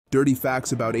Dirty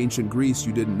facts about ancient Greece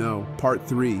you didn't know. Part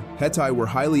 3. Hettai were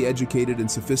highly educated and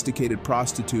sophisticated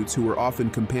prostitutes who were often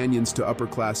companions to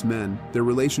upper-class men. Their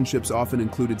relationships often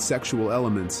included sexual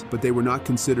elements, but they were not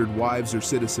considered wives or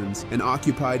citizens, and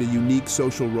occupied a unique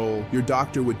social role. Your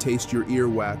doctor would taste your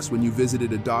earwax. When you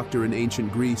visited a doctor in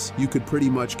ancient Greece, you could pretty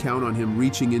much count on him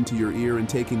reaching into your ear and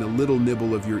taking a little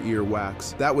nibble of your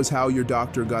earwax. That was how your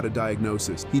doctor got a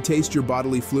diagnosis. He'd taste your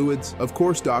bodily fluids. Of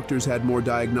course, doctors had more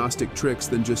diagnostic tricks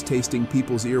than just tasting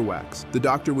people's earwax. The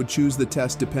doctor would choose the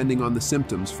test depending on the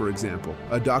symptoms, for example.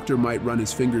 A doctor might run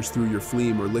his fingers through your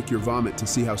phlegm or lick your vomit to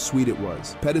see how sweet it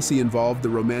was. Pedicy involved the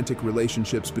romantic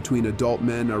relationships between adult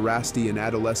men, Arasti, and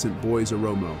adolescent boys,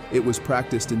 Aromo. It was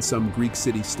practiced in some Greek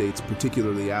city-states,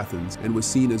 particularly Athens, and was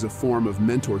seen as a form of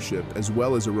mentorship as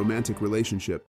well as a romantic relationship.